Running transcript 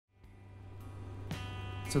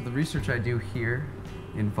So the research I do here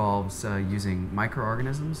involves using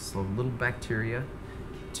microorganisms, so little bacteria,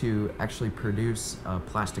 to actually produce a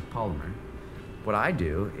plastic polymer. What I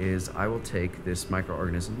do is I will take this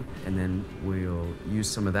microorganism and then we'll use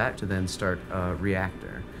some of that to then start a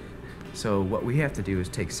reactor. So what we have to do is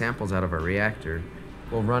take samples out of our reactor,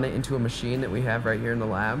 we'll run it into a machine that we have right here in the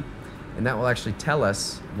lab, and that will actually tell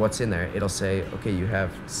us what's in there. It'll say, okay, you have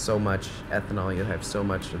so much ethanol, you have so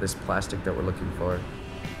much of this plastic that we're looking for.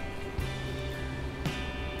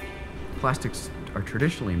 Plastics are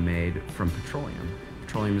traditionally made from petroleum.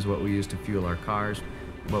 Petroleum is what we use to fuel our cars.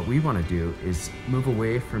 What we want to do is move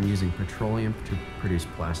away from using petroleum to produce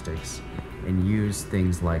plastics and use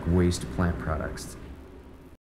things like waste plant products.